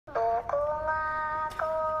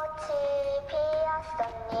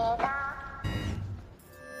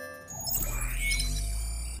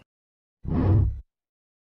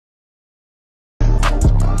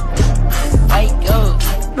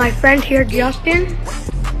friend here, Justin,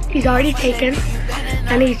 he's already taken,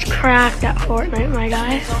 and he's cracked at Fortnite, my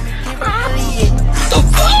guy.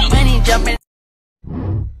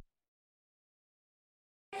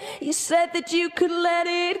 You said that you could let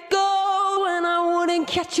it go, and I wouldn't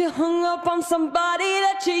catch you hung up on somebody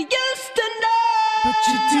that you used to know. But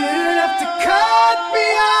you didn't have to cut me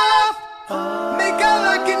off, make out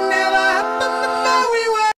like it never happened, but now we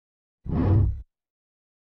were.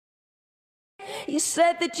 You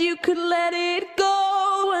said that you could let it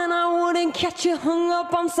go, and I wouldn't catch you hung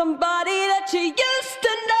up on somebody that you used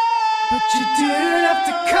to know. But you didn't have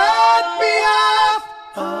to cut me off,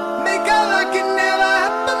 make out like it never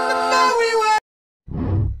happened, but now we were.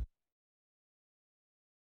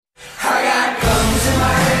 I got guns in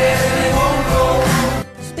my head and they won't go,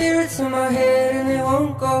 spirits in my head and they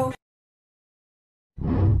won't go.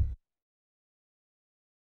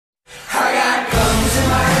 I got guns in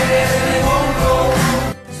my head and they won't go,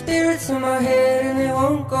 spirits in my head and they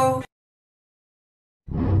won't go.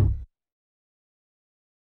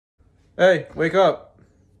 Hey, wake up.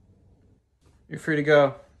 You're free to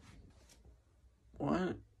go.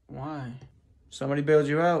 What? Why? Somebody bailed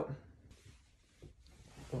you out.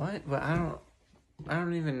 What? But I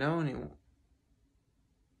don't even know anyone.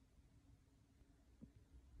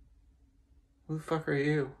 Who the fuck are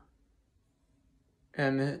you?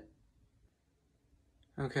 Emmett.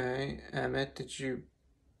 Okay, Emmett, did you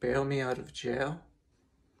bail me out of jail?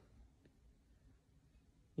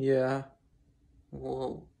 Yeah.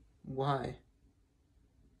 Well, why?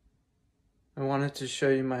 I wanted to show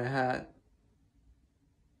you my hat.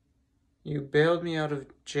 You bailed me out of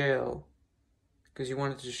jail because you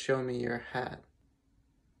wanted to show me your hat.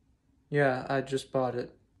 Yeah, I just bought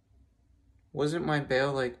it. Wasn't my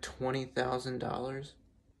bail like $20,000?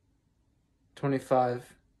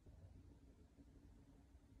 25.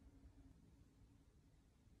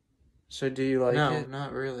 So do you like it? No,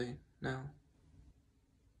 not really. No.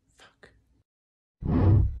 Fuck.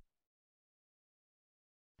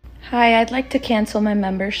 Hi, I'd like to cancel my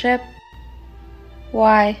membership.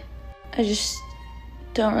 Why? I just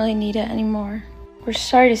don't really need it anymore. We're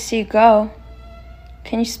sorry to see you go.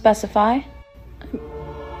 Can you specify?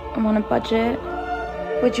 I'm on a budget.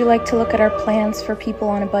 Would you like to look at our plans for people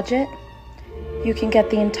on a budget? You can get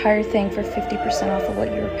the entire thing for 50% off of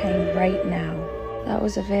what you were paying right now. That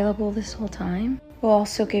was available this whole time? We'll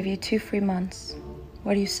also give you 2 free months.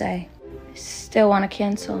 What do you say? I still want to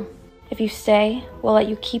cancel. If you stay, we'll let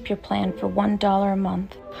you keep your plan for $1 a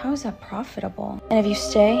month. How is that profitable? And if you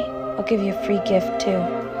stay, I'll give you a free gift too.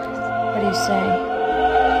 What do you say?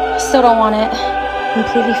 I still don't want it.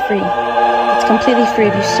 Completely free. It's completely free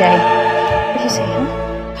if you stay. What do you say, huh?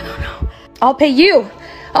 I don't know. I'll pay you.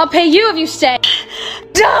 I'll pay you if you stay.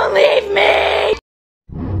 Don't leave me!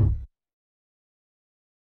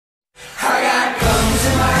 I got guns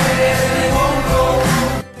in my head and they won't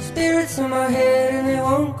go, spirits in my head and they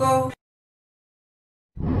won't go.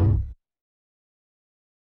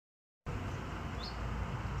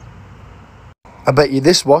 I bet you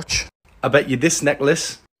this watch. I bet you this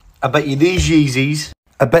necklace. I bet you these Yeezys.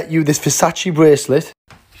 I bet you this Versace bracelet.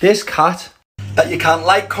 This cat. That you can't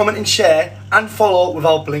like, comment and share and follow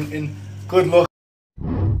without blinking. Good luck.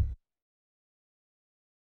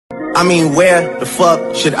 I mean, where the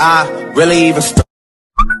fuck should I really even start?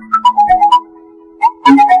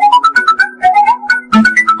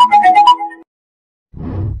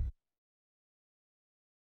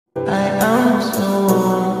 I am so